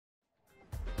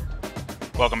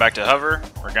welcome back to Hover.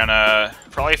 We're gonna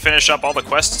probably finish up all the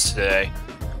quests today.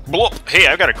 Blop! Hey,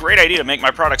 I've got a great idea to make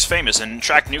my products famous and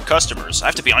attract new customers. I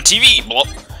have to be on TV! Blop!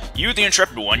 You, the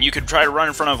intrepid one, you could try to run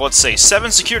in front of, let's say,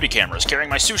 7 security cameras, carrying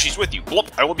my sushis with you.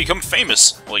 Blop! I will become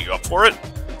famous. Will you up for it?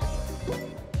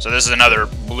 So this is another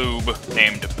bloob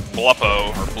named Bluppo,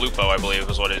 or Blupo, I believe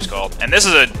is what it is called. And this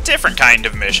is a different kind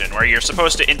of mission, where you're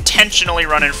supposed to intentionally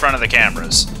run in front of the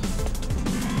cameras.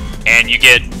 And you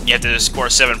have to score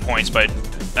 7 points by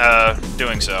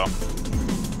doing so.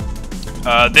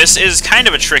 This is kind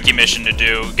of a tricky mission to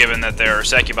do, given that there are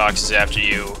Seki boxes after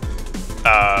you,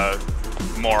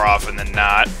 more often than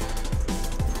not.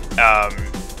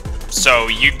 So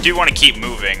you do want to keep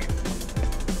moving,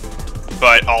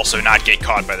 but also not get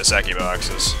caught by the Seki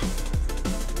boxes.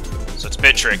 So it's a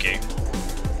bit tricky.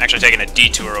 Actually taking a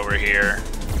detour over here,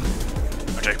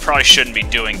 which I probably shouldn't be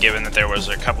doing, given that there was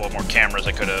a couple of more cameras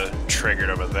I could have triggered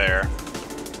over there.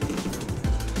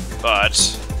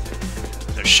 But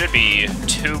there should be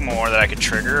 2 more that I could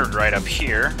trigger right up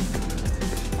here.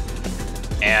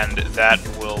 And that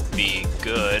will be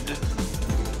good.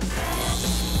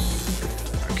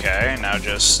 Okay, now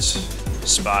just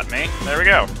spot me. There we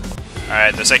go.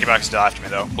 Alright, the Seki box is still after me,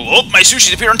 though. Oh, my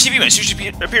sushis appeared on TV! My sushis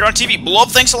appeared on TV! Blow up,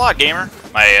 thanks a lot, gamer!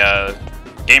 My,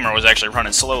 gamer was actually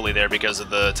running slowly there because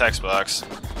of the text box.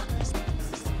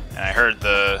 And I heard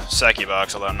the Seki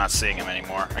box, although I'm not seeing him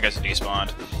anymore. I guess it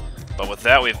despawned. But with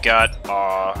that, we've got,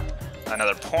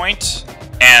 another point.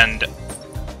 And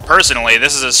personally,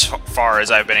 this is as far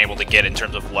as I've been able to get in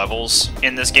terms of levels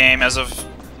in this game as of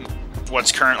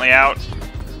what's currently out,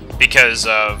 because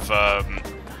of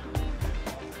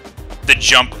the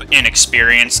jump in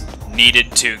experience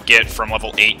needed to get from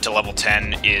level 8 to level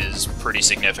 10 is pretty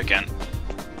significant.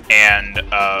 And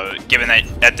given that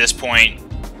at this point,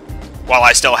 while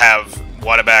I still have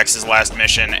Whattageek's last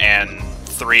mission and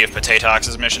 3 of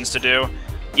Potatox's missions to do,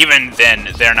 even then,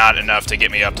 they're not enough to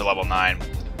get me up to level 9.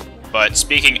 But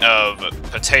speaking of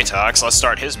Potatox, let's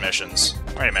start his missions.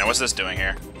 Wait a minute, what's this doing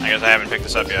here? I guess I haven't picked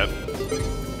this up yet.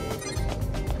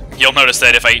 You'll notice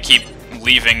that if I keep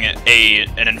leaving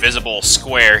an invisible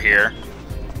square here,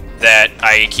 that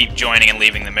I keep joining and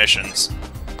leaving the missions.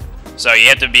 So you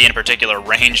have to be in a particular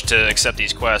range to accept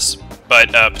these quests. But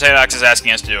Potatox is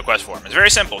asking us to do a quest for him. It's very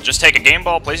simple. Just take a game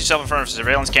ball, place yourself in front of a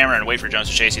surveillance camera, and wait for Jones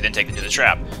to chase you, then take them to the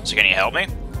trap. So can you help me?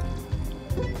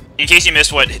 In case you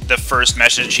missed what the first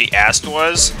message he asked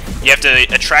was, you have to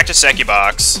attract a Seki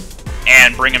box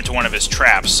and bring him to one of his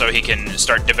traps so he can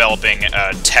start developing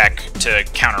tech to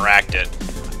counteract it.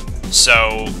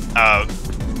 So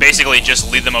basically just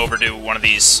lead them over to one of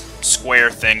these square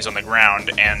things on the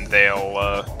ground and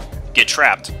they'll get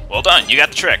trapped. Well done, you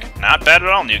got the trick. Not bad at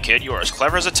all, new kid. You are as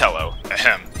clever as a tello.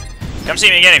 Ahem. Come see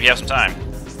me again if you have some time.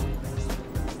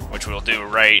 Which we'll do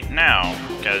right now,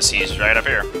 because he's right up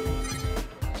here.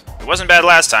 It wasn't bad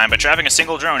last time, but trapping a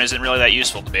single drone isn't really that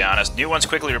useful, to be honest. New ones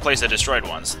quickly replace the destroyed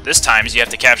ones. This time, you have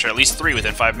to capture at least 3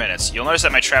 within 5 minutes. You'll notice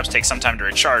that my traps take some time to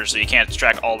recharge, so you can't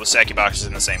track all the Seki boxes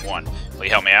in the same one. Will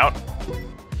you help me out?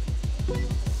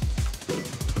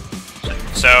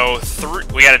 So,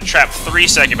 we gotta trap 3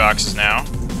 Seki boxes now.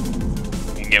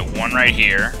 We can get 1 right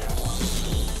here.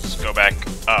 Let's go back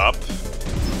up.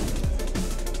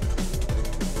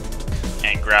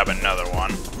 And grab another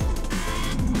one.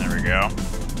 There we go.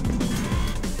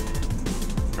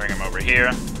 Bring him over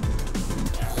here.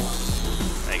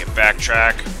 Make it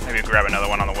backtrack. Maybe grab another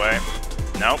one on the way.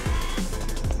 Nope.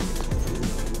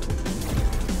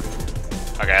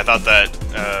 Okay, I thought that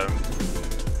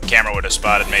camera would have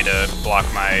spotted me to block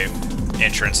my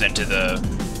entrance into the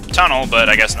tunnel, but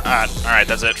I guess not. Alright,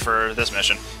 that's it for this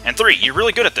mission. And 3, you're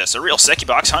really good at this. A real Seki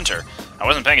box hunter. I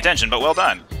wasn't paying attention, but well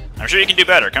done. I'm sure you can do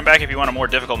better. Come back if you want a more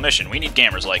difficult mission. We need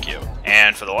gamers like you.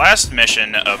 And for the last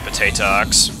mission of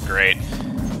Potatox, great.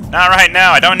 Not right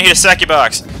now, I don't need a Seki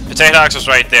box. Potatox was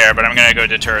right there, but I'm gonna go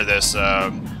deter this,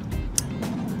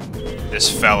 this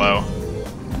fellow.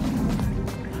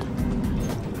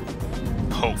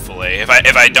 Hopefully. If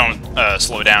I don't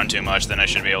slow down too much, then I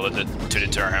should be able to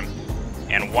deter him.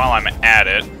 And while I'm at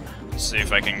it, let's see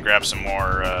if I can grab some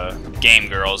more game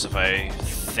girls if I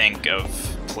think of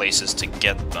places to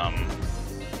get them.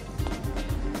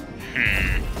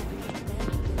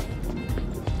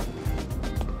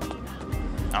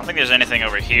 I don't think there's anything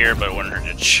over here, but it wouldn't hurt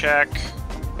to check.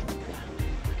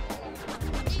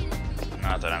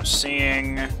 Not that I'm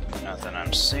seeing. Nothing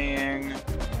I'm seeing.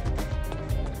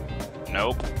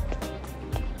 Nope.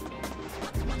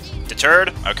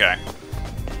 Deterred? Okay.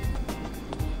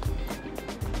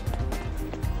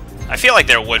 I feel like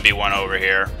there would be one over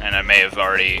here, and I may have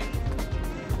already...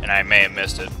 and I may have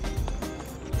missed it.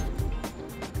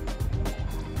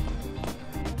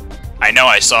 I know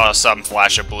I saw some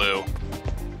flash of blue.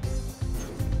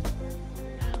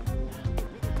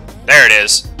 There it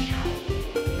is.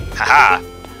 Haha.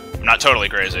 I'm not totally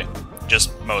crazy.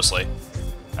 Just mostly.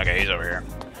 Okay, he's over here.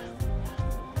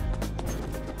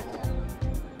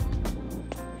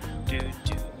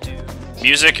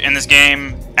 Music in this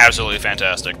game, absolutely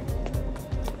fantastic.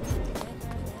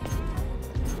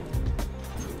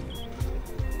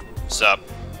 Sup?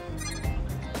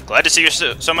 Glad to see you're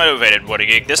so motivated,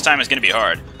 whattageek. This time is going to be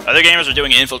hard. Other gamers are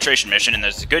doing an infiltration mission, and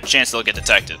there's a good chance they'll get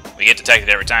detected. We get detected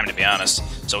every time, to be honest.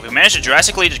 So if we manage to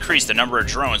drastically decrease the number of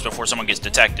drones before someone gets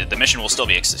detected, the mission will still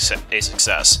be a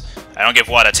success. I don't give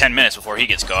Wada 10 minutes before he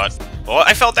gets caught. Well,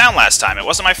 I fell down last time. It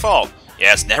wasn't my fault.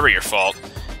 Yeah, it's never your fault.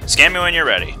 Scan me when you're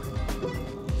ready.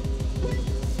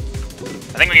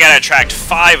 I think we gotta attract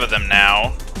 5 of them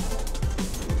now.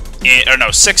 Or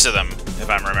no, 6 of them, if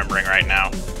I'm remembering right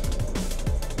now.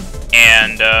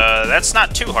 And that's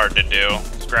not too hard to do.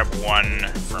 Let's grab one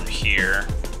from here.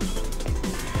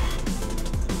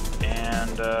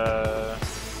 And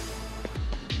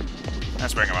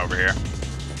let's bring him over here.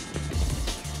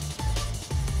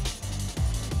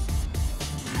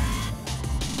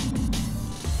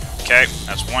 Okay,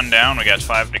 that's 1 down. We got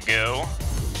 5 to go.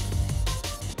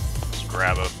 Let's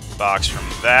grab a box from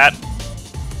that.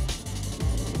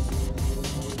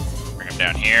 Bring him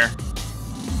down here.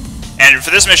 And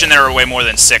for this mission, there are way more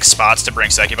than 6 spots to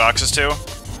bring Seki boxes to.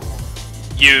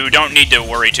 You don't need to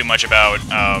worry too much about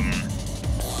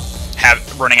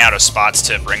running out of spots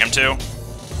to bring them to,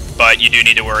 but you do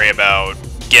need to worry about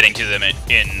getting to them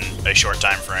in a short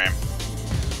time frame.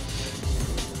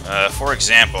 For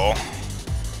example,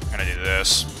 I'm gonna do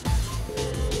this.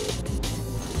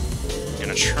 I'm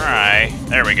gonna try.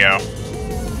 There we go.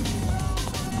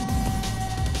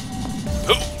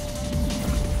 Ooh.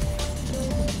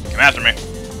 Come after me.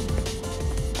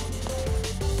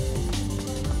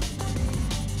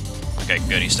 Okay,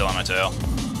 good. He's still on my tail.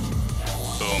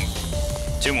 Boom.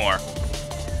 2 more.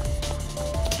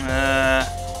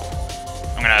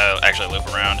 I'm gonna actually loop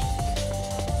around.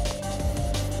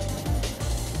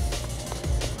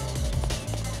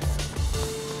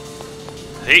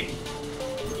 Hey.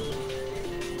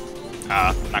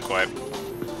 Not quite.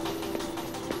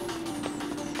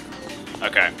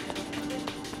 Okay.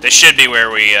 This should be where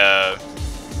we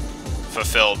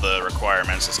fulfill the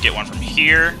requirements. Let's get one from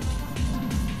here.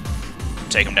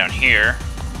 Take them down here.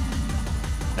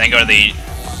 Then go to the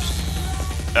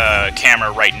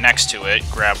camera right next to it.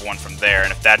 Grab one from there.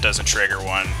 And if that doesn't trigger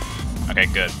one... Okay,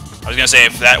 good. I was going to say,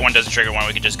 if that one doesn't trigger one,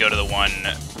 we could just go to the one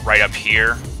right up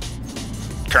here.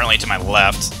 Currently to my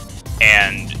left.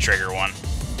 And trigger one.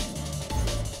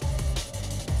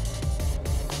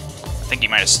 I think he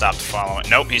might have stopped following.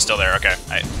 Nope, he's still there. Okay,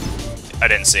 I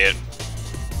didn't see it.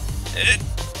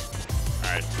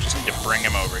 Alright, just need to bring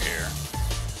him over here.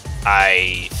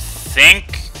 I think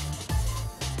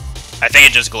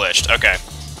it just glitched. Okay.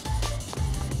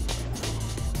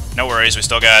 No worries, we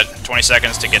still got 20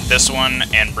 seconds to get this one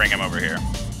and bring him over here.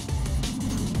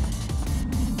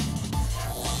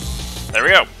 There we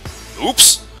go.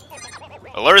 Oops!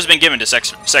 Alert has been given to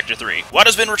Sector 3. What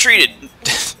has been retreated?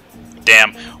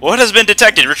 Damn. What has been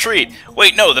detected? Retreat.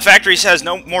 Wait, no, the factory has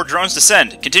no more drones to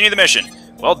send. Continue the mission.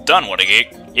 Well done,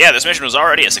 whattageek. Yeah, this mission was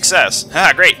already a success.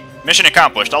 Ah, great. Mission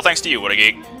accomplished. All thanks to you,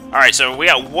 whattageek. Alright, so we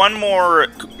got one more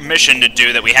mission to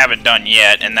do that we haven't done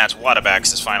yet, and that's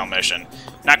Whattabax's final mission.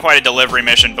 Not quite a delivery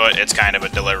mission, but it's kind of a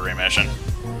delivery mission.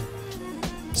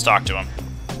 Let's talk to him.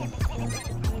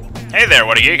 Hey there,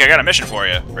 whattageek, I got a mission for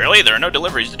you. Really? There are no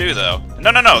deliveries to do, though.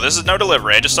 No, this is no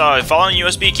delivery. I just saw a fallen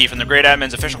USB key from the Great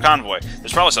Admin's official convoy.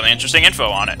 There's probably some interesting info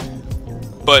on it.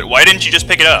 But why didn't you just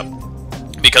pick it up?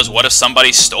 Because what if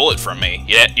somebody stole it from me?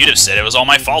 You'd have said it was all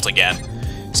my fault again.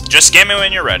 Just scan me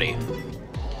when you're ready.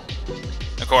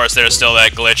 Of course, there's still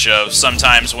that glitch of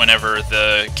sometimes whenever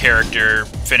the character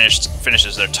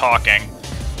finishes their talking,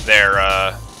 their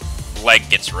leg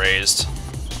gets raised.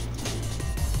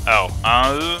 Oh,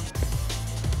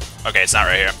 okay, it's not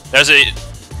right here. There's a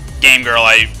game girl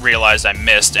I realized I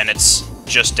missed, and it's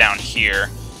just down here.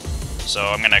 So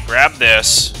I'm gonna grab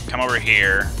this, come over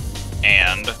here,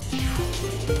 and...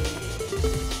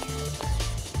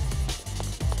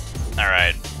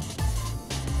 Alright.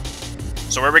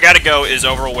 So where we gotta go is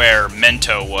over where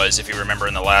Mento was, if you remember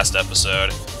in the last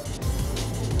episode.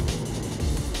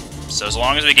 So as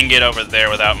long as we can get over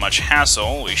there without much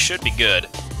hassle, we should be good.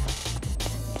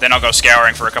 Then I'll go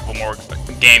scouring for a couple more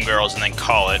game girls and then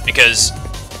call it, because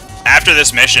after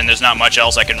this mission, there's not much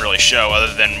else I can really show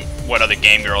other than what other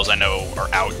game girls I know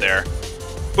are out there.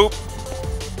 Boop.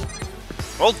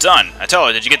 Well done. I tell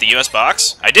her, did you get the US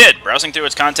box? I did. Browsing through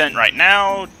its content right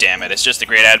now. Damn it, it's just the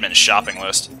Great Admin's shopping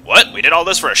list. What? We did all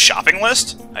this for a shopping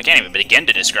list? I can't even begin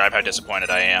to describe how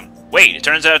disappointed I am. Wait, it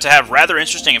turns out to have rather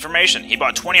interesting information. He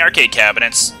bought 20 arcade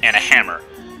cabinets and a hammer.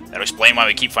 That'll explain why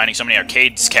we keep finding so many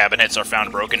arcades cabinets are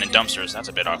found broken in dumpsters. That's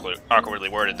a bit awkwardly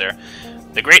worded there.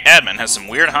 The Great Admin has some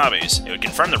weird hobbies. It would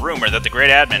confirm the rumor that the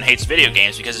Great Admin hates video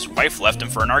games because his wife left him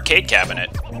for an arcade cabinet.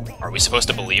 Are we supposed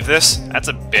to believe this? That's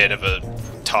a bit of a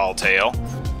tall tale.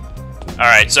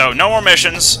 Alright, so no more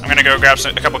missions. I'm gonna go grab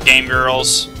a couple Game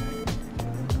Girls.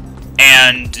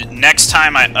 And next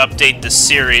time I update the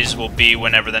series will be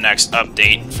whenever the next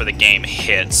update for the game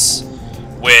hits.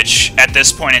 Which, at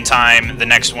this point in time, the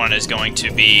next one is going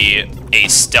to be a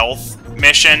stealth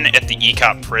mission at the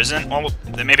ECOP prison. Well,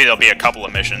 maybe there'll be a couple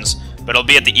of missions, but it'll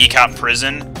be at the ECOP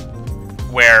prison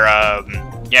where,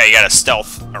 yeah, you gotta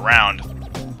stealth around.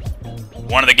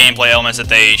 One of the gameplay elements that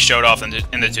they showed off in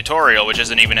the tutorial, which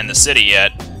isn't even in the city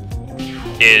yet,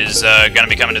 is gonna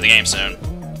be coming to the game soon.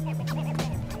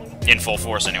 In full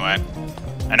force, anyway.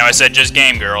 I know I said just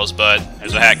Game Girls, but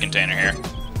there's a hat container here.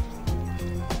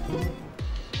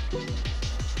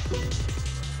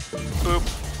 Boop.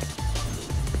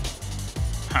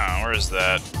 Huh, where is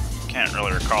that? Can't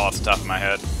really recall off the top of my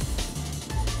head.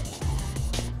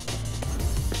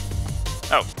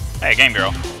 Oh, hey, Game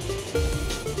Girl.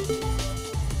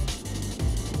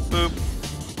 Boop.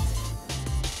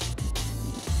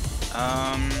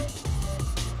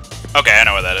 Okay, I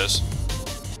know where that is.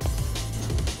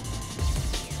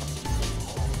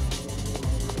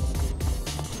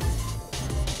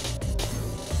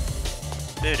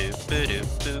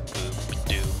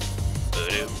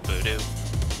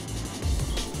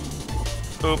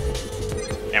 Boop.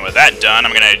 And with that done,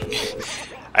 I'm gonna...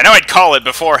 I know I'd call it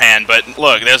beforehand, but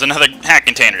look, there's another hat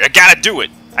container. I gotta do it!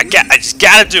 I just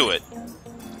gotta do it!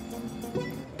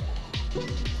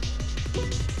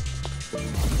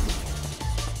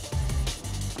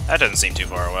 That doesn't seem too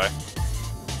far away.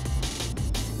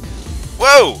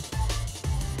 Whoa!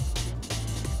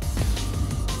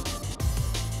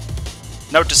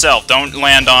 Note to self, don't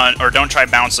land on, or don't try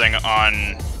bouncing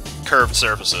on curved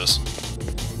surfaces.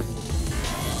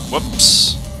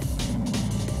 Whoops.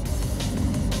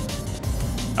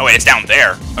 Oh wait, it's down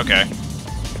there. Okay.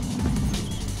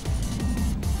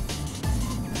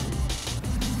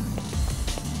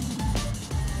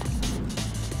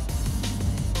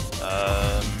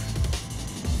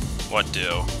 What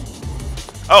do?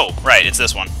 Oh, right, it's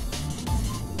this one.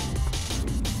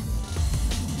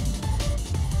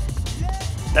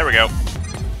 There we go.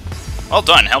 Well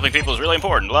done. Helping people is really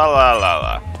important. La la la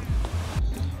la.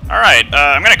 Alright,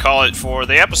 I'm gonna call it for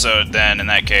the episode then, in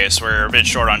that case. We're a bit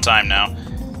short on time now.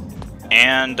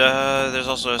 And, there's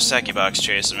also a Saki box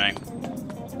chasing me.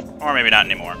 Or maybe not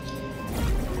anymore.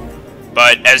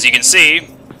 But, as you can see,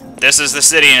 this is the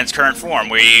city in its current form.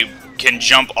 We can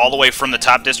jump all the way from the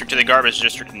top district to the garbage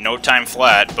district in no time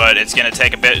flat, but it's gonna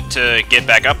take a bit to get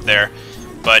back up there.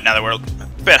 But now that we're a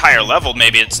bit higher level,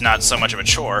 maybe it's not so much of a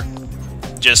chore.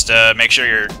 Just make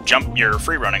sure your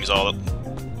free running is all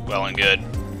well and good.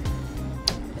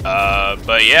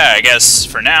 But yeah, I guess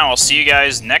for now I'll see you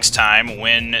guys next time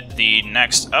when the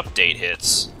next update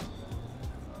hits.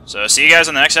 So see you guys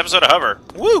on the next episode of Hover.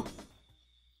 Woo!